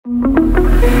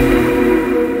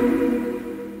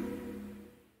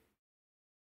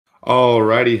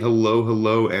Alrighty,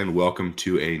 hello, and welcome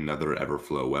to another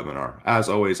Everflow webinar. As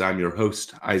always, I'm your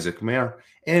host, Isaac Mayer,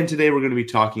 and today we're going to be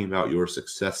talking about your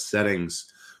success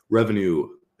settings, revenue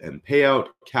and payout,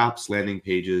 caps, landing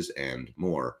pages, and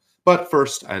more. But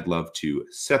first, I'd love to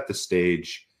set the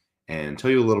stage and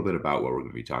tell you a little bit about what we're going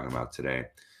to be talking about today.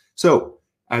 So,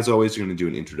 as always, we're going to do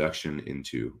an introduction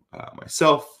into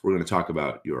myself. We're going to talk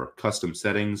about your custom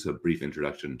settings, a brief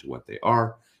introduction to what they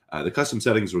are. The custom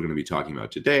settings we're going to be talking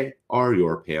about today are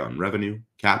your payout and revenue,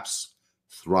 caps,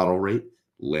 throttle rate,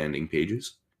 landing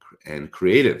pages, and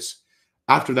creatives.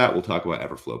 After that, we'll talk about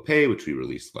Everflow Pay, which we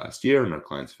released last year and our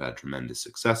clients have had tremendous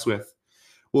success with.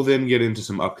 We'll then get into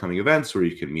some upcoming events where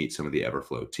you can meet some of the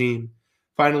Everflow team.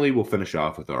 Finally, we'll finish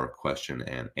off with our question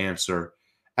and answer.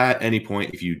 At any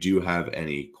point, if you do have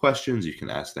any questions, you can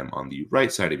ask them on the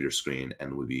right side of your screen,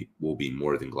 and we'll be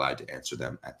more than glad to answer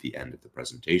them at the end of the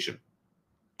presentation.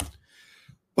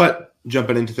 But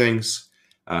jumping into things,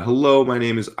 hello, my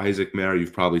name is Isaac Mayer.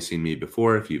 You've probably seen me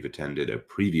before if you've attended a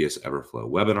previous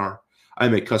Everflow webinar.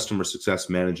 I'm a customer success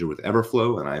manager with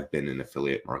Everflow, and I've been in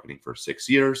affiliate marketing for 6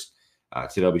 years.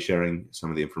 Today, I'll be sharing some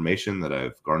of the information that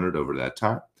I've garnered over that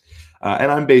time.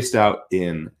 And I'm based out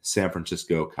in San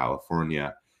Francisco,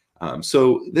 California.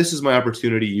 So this is my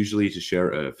opportunity usually to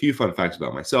share a few fun facts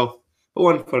about myself. But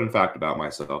one fun fact about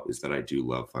myself is that I do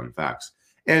love fun facts.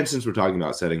 And since we're talking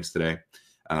about settings today,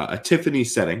 a Tiffany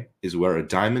setting is where a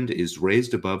diamond is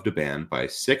raised above the band by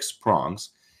 6 prongs.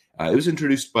 It was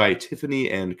introduced by Tiffany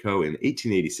 & Co. in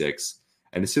 1886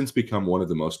 and has since become one of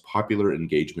the most popular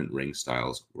engagement ring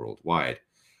styles worldwide.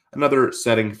 Another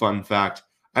setting fun fact,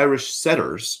 Irish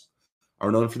setters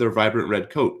are known for their vibrant red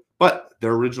coat, but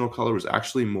their original color was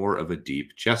actually more of a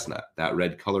deep chestnut. That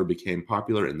red color became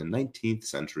popular in the 19th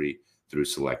century through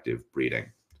selective breeding.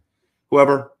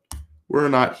 However, we're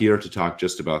not here to talk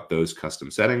just about those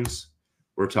custom settings.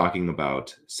 We're talking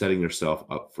about setting yourself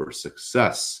up for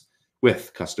success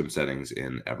with custom settings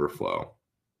in Everflow.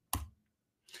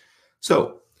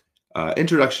 So,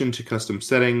 introduction to custom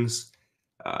settings.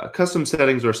 Custom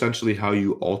settings are essentially how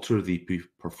you alter the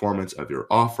performance of your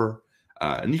offer.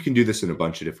 And you can do this in a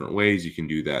bunch of different ways. You can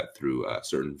do that through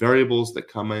certain variables that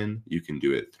come in. You can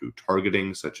do it through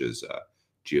targeting, such as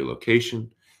geolocation.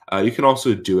 You can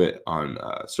also do it on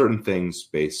certain things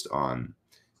based on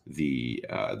the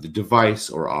device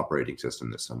or operating system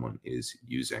that someone is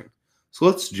using. So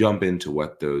let's jump into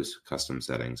what those custom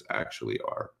settings actually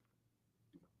are.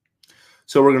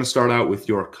 So we're going to start out with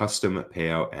your custom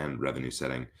payout and revenue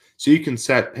setting. So you can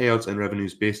set payouts and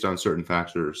revenues based on certain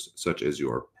factors such as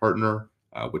your partner,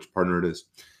 which partner it is,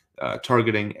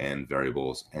 targeting, and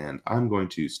variables. And I'm going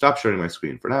to stop sharing my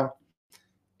screen for now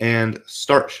and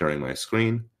start sharing my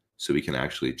screen so we can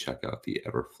actually check out the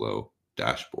Everflow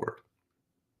dashboard.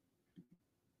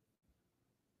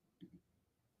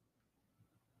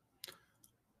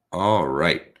 All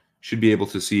right, should be able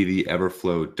to see the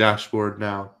Everflow dashboard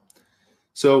now.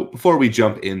 So before we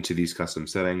jump into these custom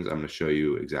settings, I'm going to show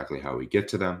you exactly how we get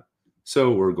to them.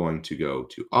 So we're going to go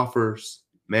to Offers,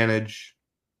 Manage.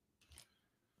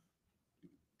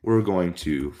 We're going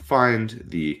to find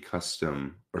the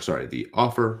the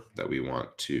offer that we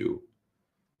want to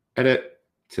edit.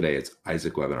 Today it's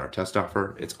Isaac Webinar Test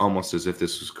Offer. It's almost as if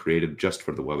this was created just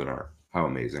for the webinar. How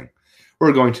amazing.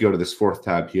 We're going to go to this 4th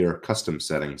tab here, Custom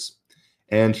Settings.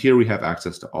 And here we have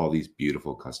access to all these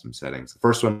beautiful custom settings. The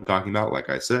first one I'm talking about, like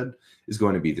I said, is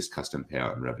going to be this custom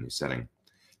payout and revenue setting.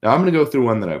 Now I'm going to go through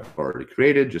one that I've already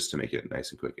created just to make it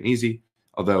nice and quick and easy,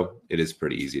 although it is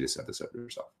pretty easy to set this up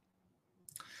yourself.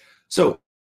 So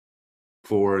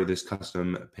for this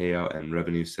custom payout and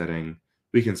revenue setting,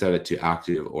 we can set it to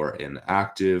active or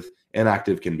inactive.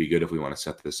 Inactive can be good if we want to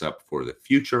set this up for the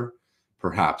future.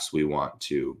 Perhaps we want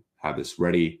to have this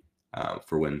ready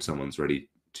for when someone's ready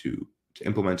to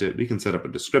implement it. We can set up a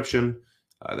description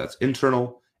that's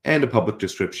internal and a public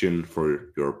description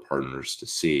for your partners to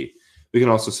see. We can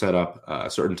also set up a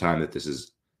certain time that this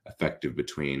is effective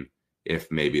between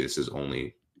if maybe this is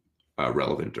only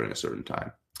relevant during a certain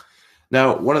time.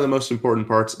 Now, one of the most important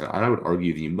parts, and I would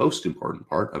argue the most important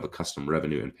part of a custom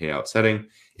revenue and payout setting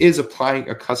is applying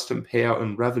a custom payout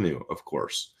and revenue, of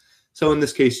course. So in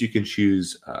this case, you can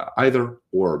choose either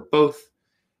or both,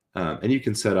 and you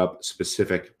can set up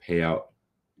specific payout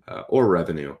or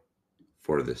revenue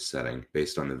for this setting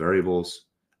based on the variables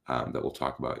that we'll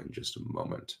talk about in just a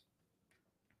moment.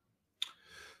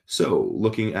 So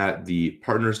looking at the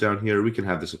partners down here, we can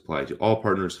have this apply to all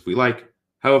partners if we like.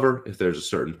 However, if there's a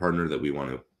certain partner that we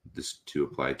want this to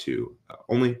apply to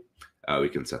only, we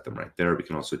can set them right there. We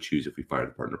can also choose if we fire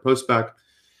the partner post back.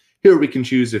 Here we can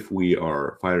choose if we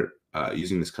are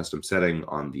using this custom setting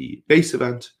on the base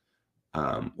event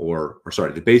or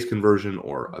sorry, the base conversion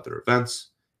or other events.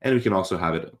 And we can also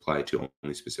have it apply to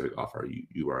only specific offer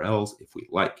URLs if we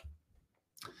like.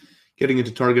 Getting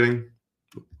into targeting,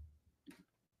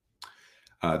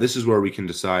 this is where we can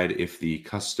decide if the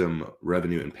custom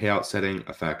revenue and payout setting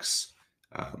affects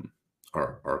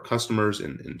our customers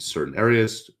in certain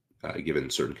areas, given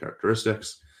certain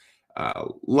characteristics.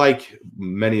 Like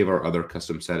many of our other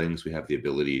custom settings, we have the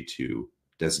ability to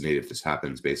designate if this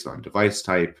happens based on device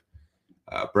type,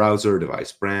 browser,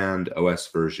 device brand, OS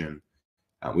version.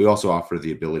 We also offer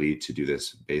the ability to do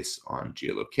this based on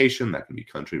geolocation. That can be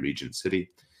country, region, city.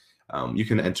 You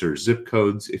can enter zip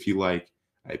codes if you like,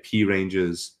 IP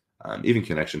ranges, even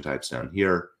connection types down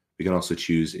here. We can also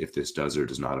choose if this does or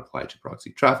does not apply to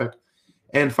proxy traffic.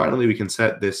 And finally, we can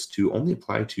set this to only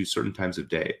apply to certain times of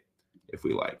day if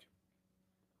we like.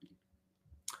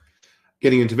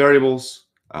 Getting into variables,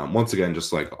 once again,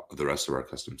 just like the rest of our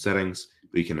custom settings,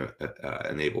 we can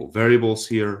enable variables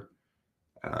here,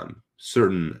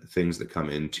 certain things that come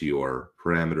into your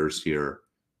parameters here,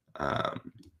 and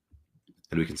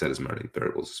we can set as many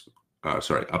variables,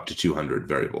 up to 200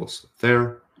 variables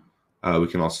there. We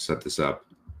can also set this up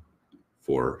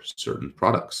for certain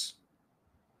products.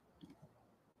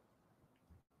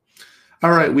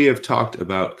 All right, we have talked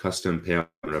about custom payout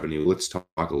revenue. Let's talk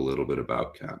a little bit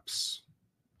about caps.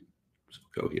 So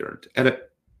go here and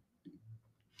edit.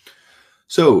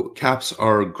 So caps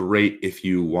are great if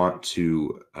you want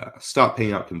to stop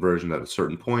paying out conversion at a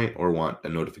certain point or want a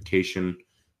notification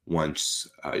once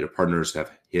your partners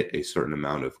have hit a certain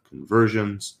amount of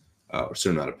conversions, or a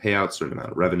certain amount of payouts, certain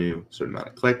amount of revenue, certain amount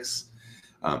of clicks.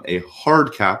 A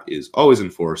hard cap is always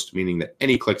enforced, meaning that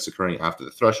any clicks occurring after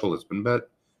the threshold has been met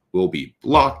will be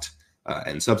blocked,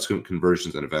 and subsequent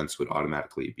conversions and events would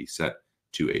automatically be set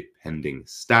to a pending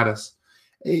status.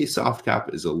 A soft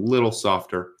cap is a little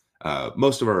softer.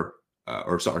 Most of our,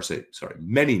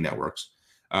 many networks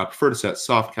prefer to set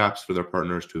soft caps for their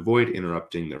partners to avoid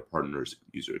interrupting their partner's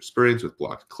user experience with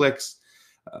blocked clicks.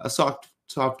 A soft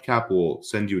cap will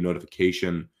send you a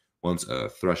notification once a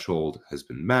threshold has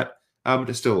been met, but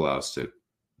it still allows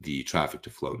the traffic to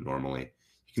flow normally.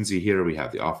 You can see here we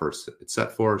have the offer it's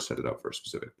set for, set it up for a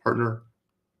specific partner,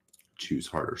 choose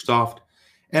hard or soft,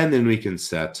 and then we can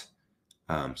set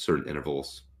certain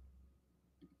intervals.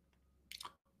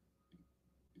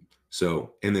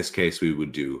 So in this case, we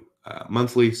would do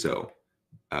monthly. So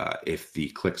if the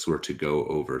clicks were to go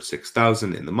over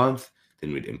 6,000 in the month,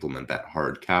 then we'd implement that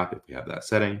hard cap if we have that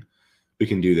setting. We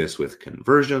can do this with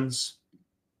conversions.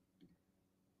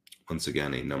 Once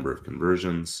again, a number of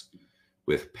conversions.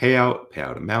 With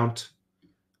payout amount,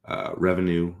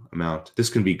 revenue amount. This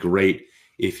can be great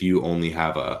if you only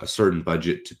have a certain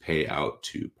budget to pay out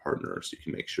to partners. You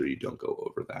can make sure you don't go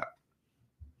over that.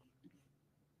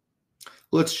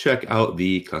 Let's check out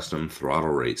the custom throttle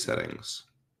rate settings.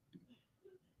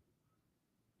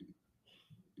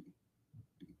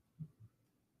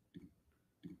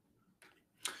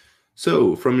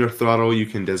 So from your throttle, you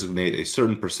can designate a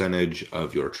certain percentage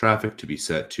of your traffic to be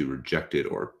set to rejected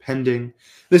or pending.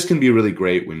 This can be really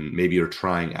great when maybe you're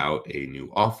trying out a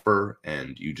new offer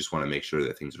and you just want to make sure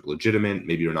that things are legitimate.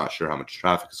 Maybe you're not sure how much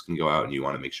traffic is going to go out and you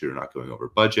want to make sure you're not going over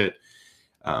budget.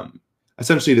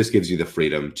 Essentially, this gives you the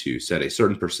freedom to set a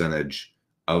certain percentage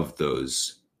of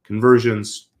those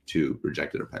conversions to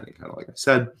rejected or pending, kind of like I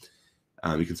said.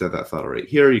 You can set that throttle rate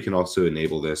here. You can also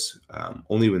enable this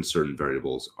only when certain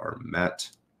variables are met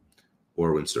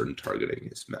or when certain targeting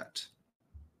is met.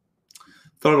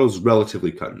 Throttle is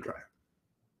relatively cut and dry.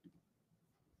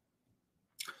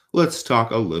 Let's talk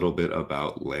a little bit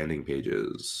about landing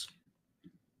pages.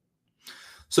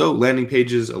 So landing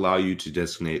pages allow you to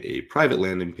designate a private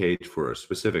landing page for a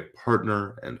specific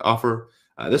partner and offer.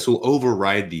 This will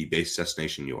override the base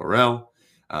destination URL.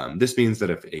 This means that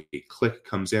if a click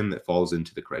comes in that falls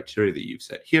into the criteria that you've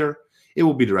set here, it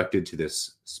will be directed to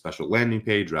this special landing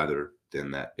page rather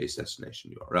than that base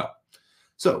destination URL.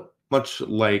 So much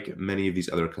like many of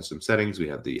these other custom settings, we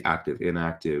have the active,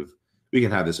 inactive. We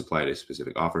can have this apply to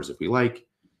specific offers if we like.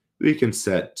 We can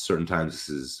set certain times this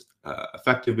is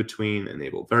effective between,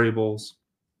 enable variables.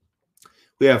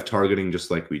 We have targeting just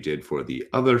like we did for the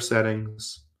other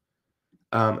settings.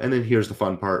 And then here's the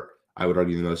fun part, I would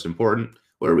argue the most important,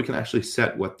 where we can actually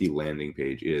set what the landing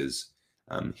page is.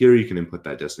 Here you can input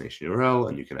that destination URL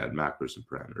and you can add macros and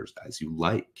parameters as you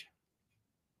like.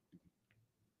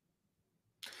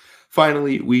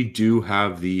 Finally, we do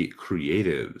have the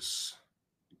creatives.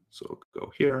 So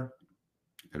go here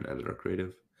and edit our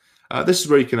creative. This is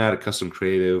where you can add a custom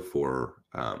creative for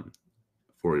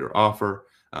your offer.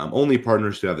 Only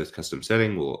partners who have this custom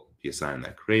setting will be assigned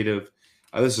that creative.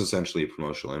 This is essentially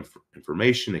promotional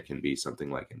information. It can be something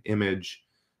like an image.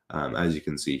 As you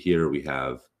can see here, we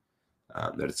have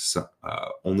that it's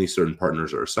only certain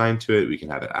partners are assigned to it. We can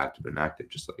have it active and inactive,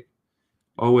 just like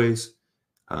always.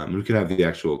 We can have the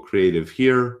actual creative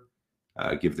here,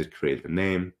 give the creative a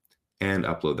name, and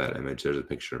upload that image. There's a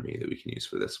picture of me that we can use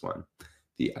for this one,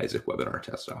 the Isaac webinar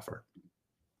test offer.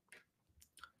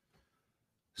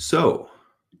 So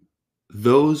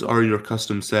those are your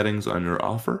custom settings on your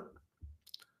offer.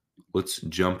 Let's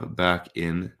jump back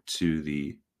into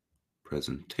the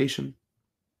presentation.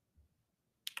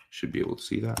 Should be able to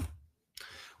see that.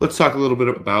 Let's talk a little bit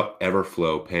about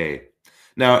Everflow Pay.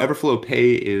 Now, Everflow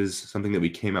Pay is something that we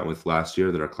came out with last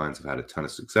year that our clients have had a ton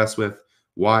of success with.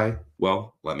 Why?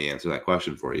 Well, let me answer that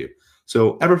question for you.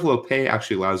 So Everflow Pay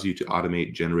actually allows you to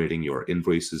automate generating your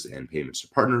invoices and payments to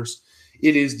partners.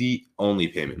 It is the only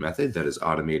payment method that is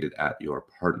automated at your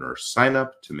partner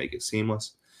sign-up to make it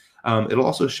seamless. It'll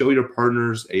also show your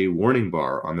partners a warning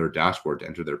bar on their dashboard to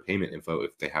enter their payment info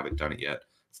if they haven't done it yet.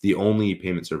 It's the only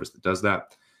payment service that does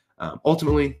that.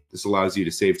 Ultimately, this allows you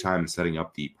to save time in setting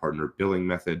up the partner billing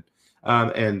method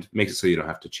and makes it so you don't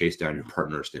have to chase down your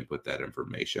partners to input that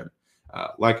information.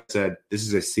 Like I said, this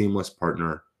is a seamless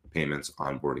partner payments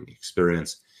onboarding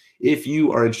experience. If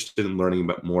you are interested in learning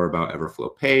more about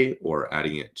Everflow Pay or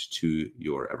adding it to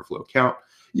your Everflow account,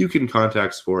 you can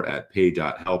contact support at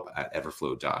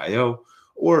pay.help@everflow.io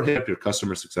or hit up your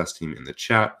customer success team in the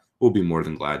chat. We'll be more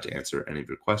than glad to answer any of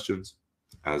your questions,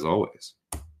 as always.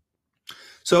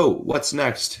 So what's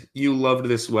next? You loved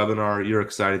this webinar. You're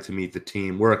excited to meet the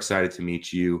team. We're excited to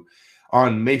meet you.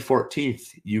 On May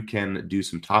 14th, you can do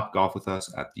some Top Golf with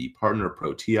us at the Partner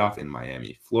Pro Tee-Off in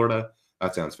Miami, Florida.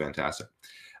 That sounds fantastic.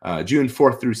 June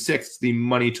 4th through 6th, the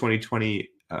Money 2020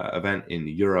 event in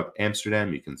Europe,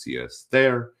 Amsterdam. You can see us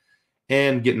there.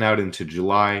 And getting out into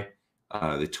July,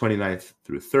 the 29th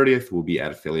through 30th, we'll be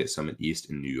at Affiliate Summit East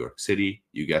in New York City.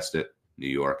 You guessed it, New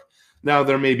York. Now,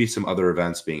 there may be some other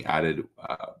events being added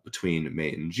between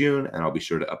May and June, and I'll be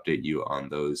sure to update you on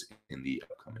those in the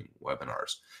upcoming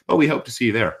webinars. But we hope to see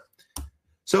you there.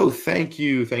 So thank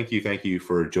you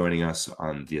for joining us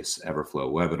on this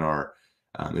Everflow webinar.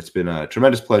 It's been a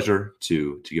tremendous pleasure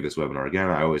to give this webinar again.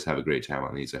 I always have a great time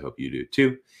on these. I hope you do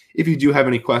too. If you do have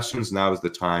any questions, now is the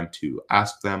time to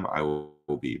ask them. I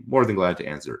will be more than glad to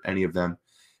answer any of them.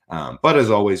 But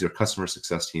as always, your customer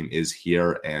success team is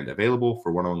here and available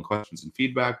for one-on-one questions and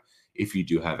feedback if you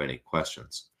do have any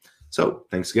questions. So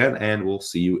thanks again, and we'll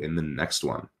see you in the next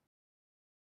one.